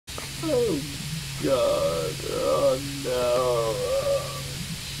Oh god. Oh no.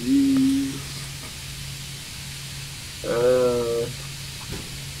 Jeez.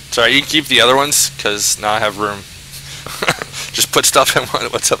 Sorry, you can keep the other ones, because now I have room. Just put stuff in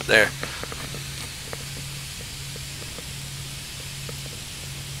what's up there.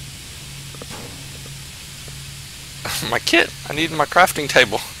 My kit. I need my crafting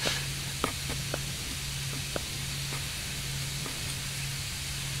table.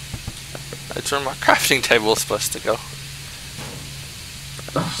 That's where my crafting table is supposed to go.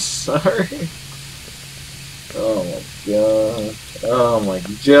 I'm sorry. Oh my god. Oh my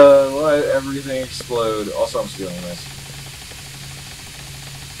god. Why did everything explode? Also, I'm stealing this.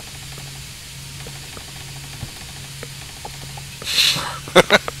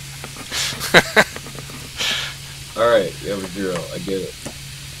 Alright, you have a drill. I get it.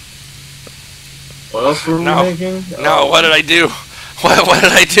 What else were we making? No, what did I do? What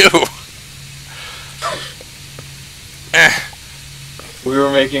did I do? We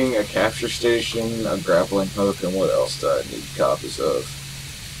were making a capture station, a grappling hook, and what else do I need copies of?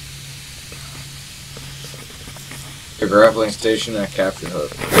 A grappling station and a capture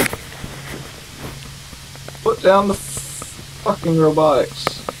hook. Put down the fucking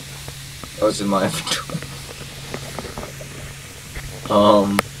robotics. Oh, it's in my inventory.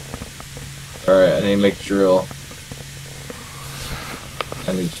 Alright, I need to make a drill.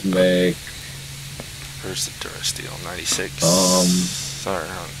 I need to make... Where's the Durasteel? 96? Sorry,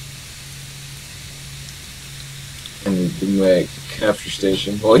 I need to make capture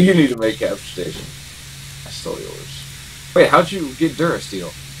station. Well, you need to make capture station. I stole yours. Wait, how'd you get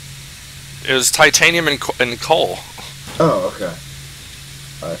Durasteel? It was titanium and coal. Oh, okay.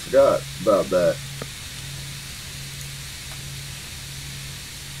 I forgot about that.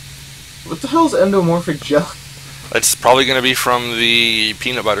 What the hell is endomorphic jelly? It's probably going to be from the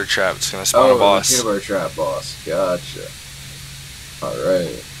peanut butter trap. It's going to spawn a boss. The peanut butter trap boss. Gotcha.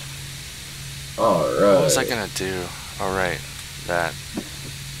 Alright. Alright. What was I going to do? Alright. That.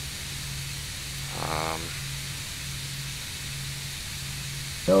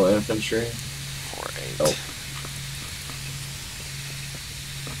 No infantry? 4-8. Nope.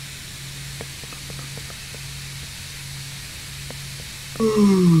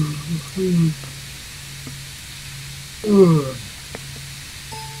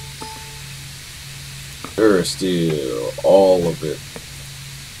 Durasteel, all of it.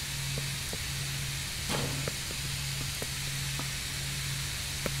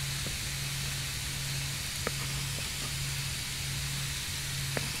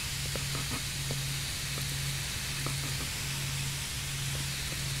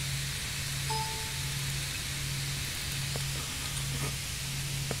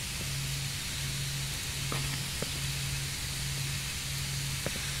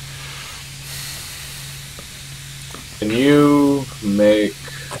 Can you make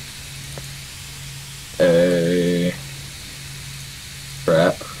a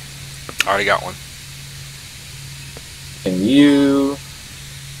trap? I already got one. Can you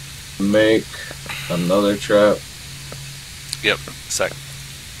make another trap? Yep. Sec.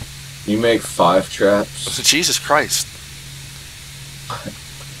 You make 5 traps? Jesus Christ.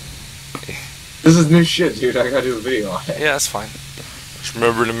 This is new shit, dude. I gotta do a video on it. Yeah, that's fine. Just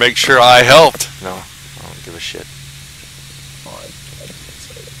remember to make sure I helped. No, I don't give a shit.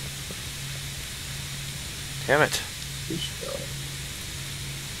 Damn it.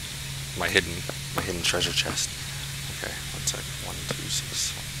 My hidden treasure chest. Okay, one sec. 1, 2,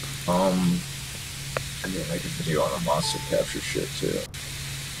 6. I'm gonna make a video on the monster capture shit too.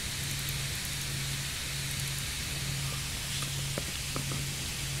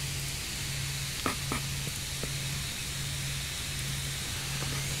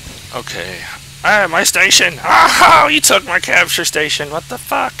 Okay. My station! Oh, you took my capture station. What the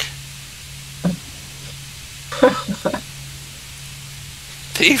fuck?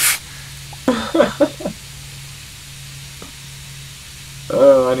 Thief!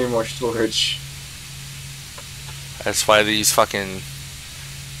 Oh, I need more storage. That's why these fucking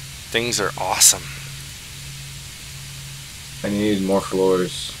things are awesome. I need more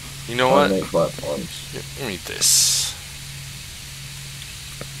floors. You know what? Make platforms. Give me this.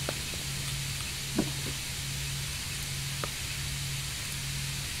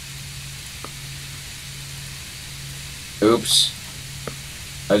 Oops.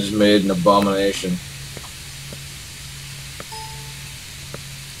 I just made an abomination.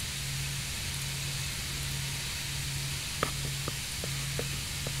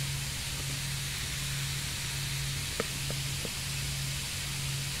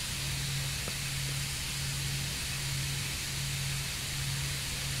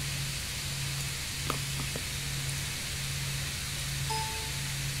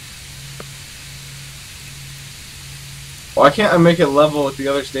 Why can't I make it level with the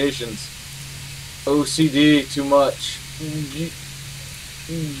other stations? OCD, too much.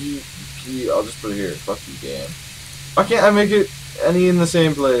 I'll just put it here. Fuck you, game. Why can't I make it any in the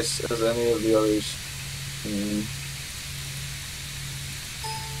same place as any of the others?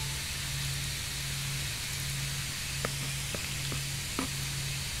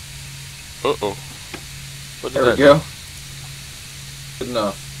 Uh-oh. What did There we that go. do? Good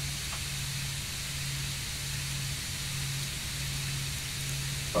enough.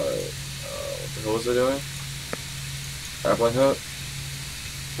 Alright. What the hell was I doing? Grappling hook?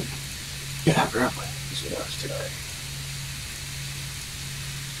 Yeah, grappling. That's what I was doing.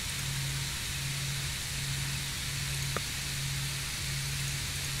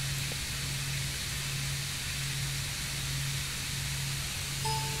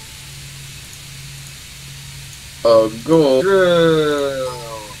 A gold drill.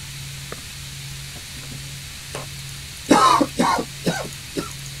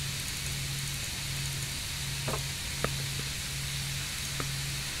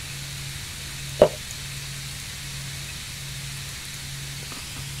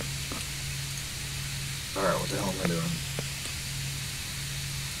 Alright, what the hell am I doing?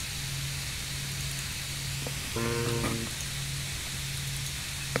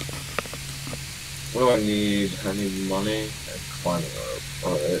 What do I need? I need money and climbing rope.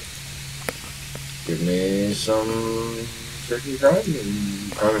 Alright. Give me some freaking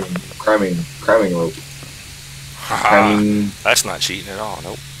cramming rope. Haha. That's not cheating at all,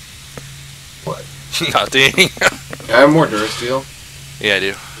 nope. What? Nothing. Can I have more Durasteel? Yeah, I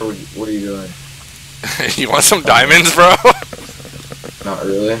do. What are you doing? You want some diamonds, bro? Not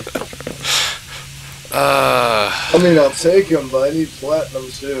really. I mean, I'll take them, but I need platinum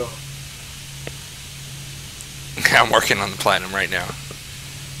too. I'm working on the platinum right now.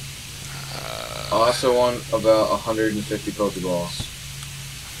 I also want about 150 Pokeballs.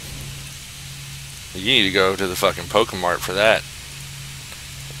 You need to go to the fucking Pokemart for that.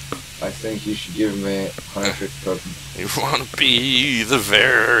 I think you should give me 150 Pokeballs. You want to be the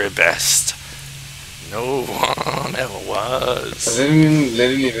very best. No one ever was. They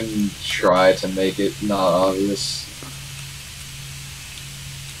didn't even try to make it not obvious.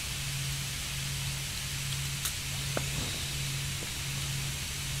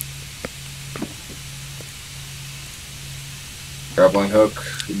 Grappling hook.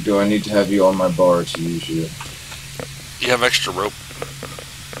 Do I need to have you on my bar to use you? You have extra rope.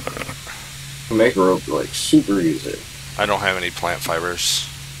 Make rope like super easy. I don't have any plant fibers.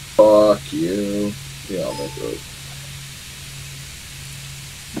 Fuck you. Yeah, I'll make rope.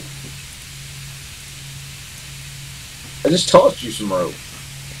 I just tossed you some rope.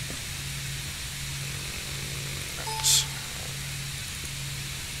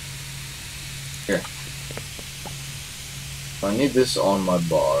 Here. I need this on my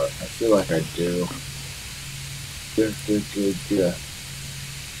bar. I feel like I do. Good.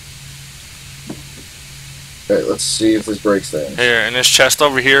 Okay, let's see if this breaks things. Here, in this chest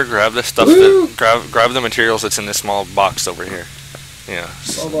over here, grab this stuff. Grab the materials that's in this small box over here. Yeah.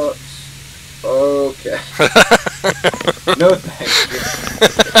 Small box. Okay. No thank you.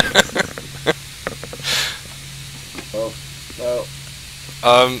 Oh, no.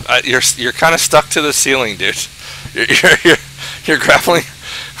 You're kind of stuck to the ceiling, dude. You're grappling.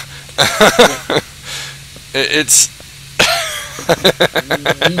 It's.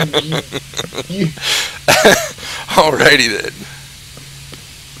 Alrighty then.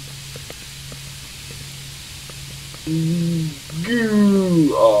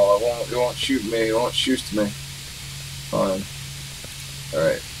 Oh, it won't shoot me. It won't shoot me. Fine.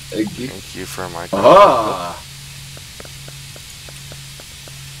 Alright. Thank you. Thank you for my. Ah.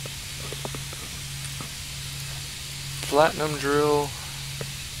 Platinum drill.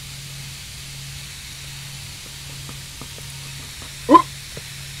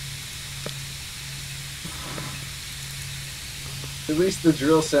 At least the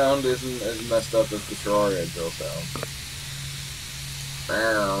drill sound isn't as messed up as the Terraria drill sound.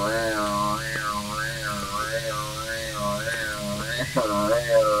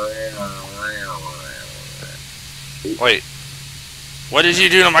 Wait. What did you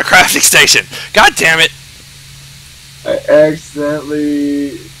do to my crafting station? God damn it! I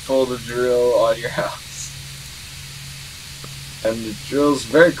accidentally pulled a drill on your house. And the drill's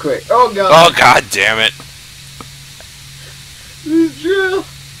very quick. Oh god! Oh god damn it! This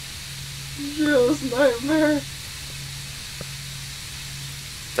drill's nightmare.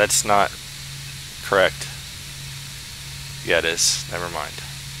 That's not correct. Yeah, it is. Never mind.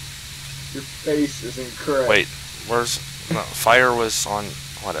 Your face isn't correct. Wait, where's... No, fire was on...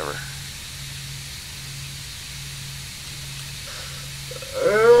 whatever.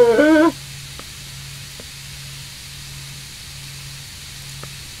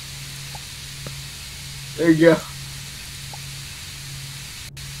 There you go.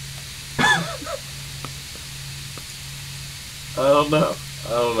 I don't know. I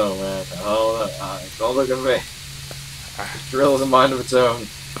don't know, man. I don't know. Don't look at me. This drill has a mind of its own.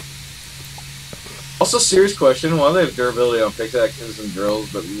 Also, serious question: why do they have durability on pickaxes and drills,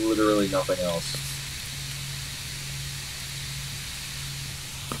 but literally nothing else?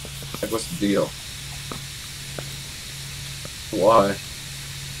 Like, what's the deal? Why?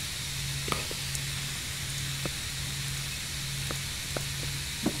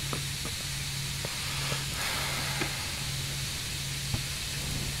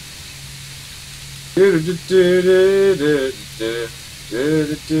 Where?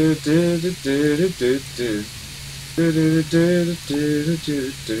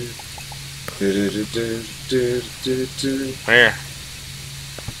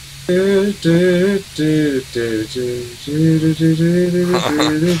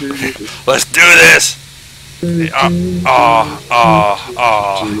 Let's do this!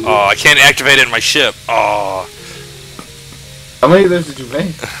 Oh, I can't activate it in my ship. Oh. How many of those did you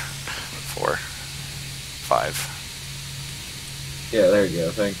make? 4. 5. Yeah, there you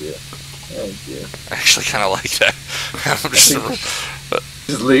go. Thank you. Thank you. I actually kind of like that. I'm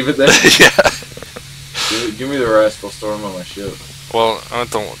Just leave it there? Yeah. Give me the rest. I'll store them on my ship. Well,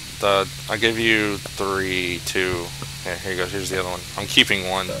 I gave you 3, 2. Yeah, here you go. Here's the other one. I'm keeping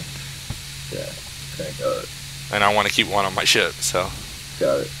 1. Okay. Yeah. Okay, got it. And I want to keep 1 on my ship, so.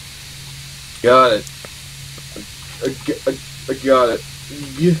 Got it. Got it. I got it.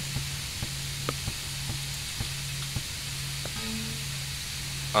 Yeah.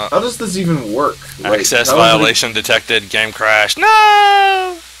 How does this even work? Access violation detected. Game crash.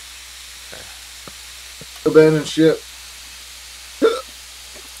 No! Abandoned ship.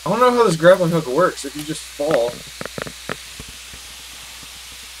 I don't know how this grappling hook works. If you just fall.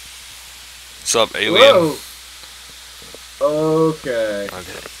 What's up, alien? Whoa. Okay.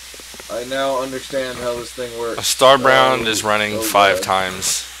 Okay. I now understand how this thing works. A Starbound is running 5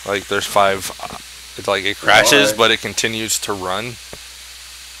 times. Like, there's 5. It's like it crashes, but it continues to run.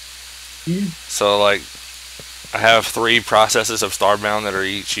 So, like, I have 3 processes of Starbound that are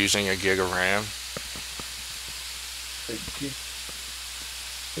each using a gig of RAM.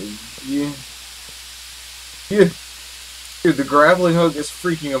 Yeah. Yeah. Dude, the grappling hook is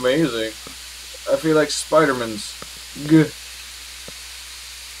freaking amazing. I feel like Spider-Man's. Good.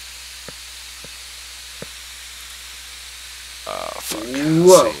 Fuck.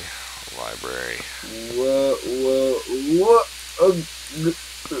 Whoa. Let's see. Library. Whoa.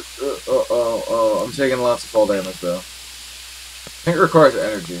 Oh, I'm taking lots of fall damage, though. I think it requires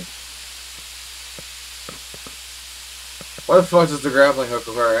energy. Why the fuck does the grappling hook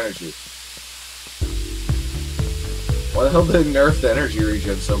require energy? Why the hell did they nerf the energy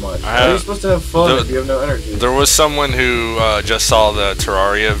regen so much? How are you supposed to have fun if you have no energy? There was someone who just saw the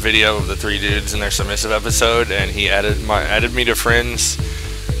Terraria video of the 3 dudes in their submissive episode, and he added me to friends,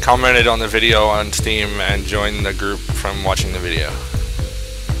 commented on the video on Steam, and joined the group from watching the video.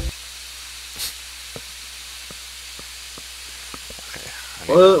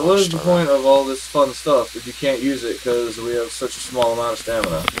 What is the point of all this fun stuff if you can't use it because we have such a small amount of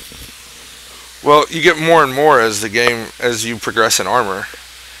stamina? Well, you get more and more as you progress in armor.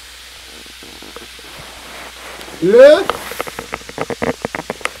 Yeah.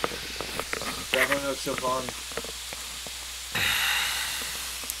 Grappling hook's so fun.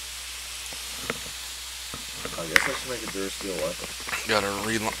 I guess I should make a Durasteel weapon. Gotta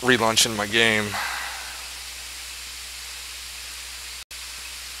relaunch in my game.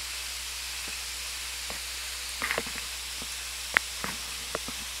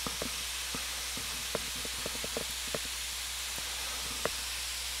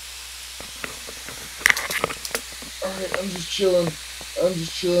 Alright, I'm just chilling.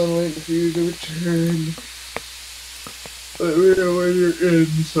 Waiting for you to return. Let me know when you're in,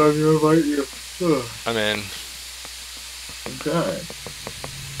 so I'm gonna invite you. I'm in. Okay.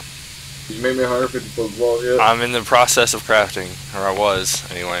 Did you make me 150 Pokeballs yet? I'm in the process of crafting, or I was,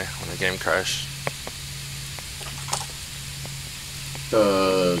 anyway, when the game crashed.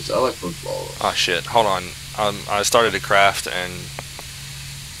 Cause I like Pokeballs. Oh shit, hold on. I started to craft and...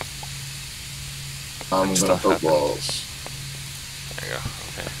 I'm gonna Pokeballs. There you go,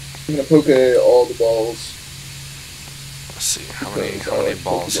 okay. I'm gonna poke all the balls. Let's see, how many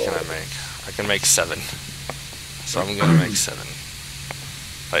balls can I make? I can make 7. So I'm gonna make 7.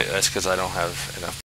 Wait, that's because I don't have enough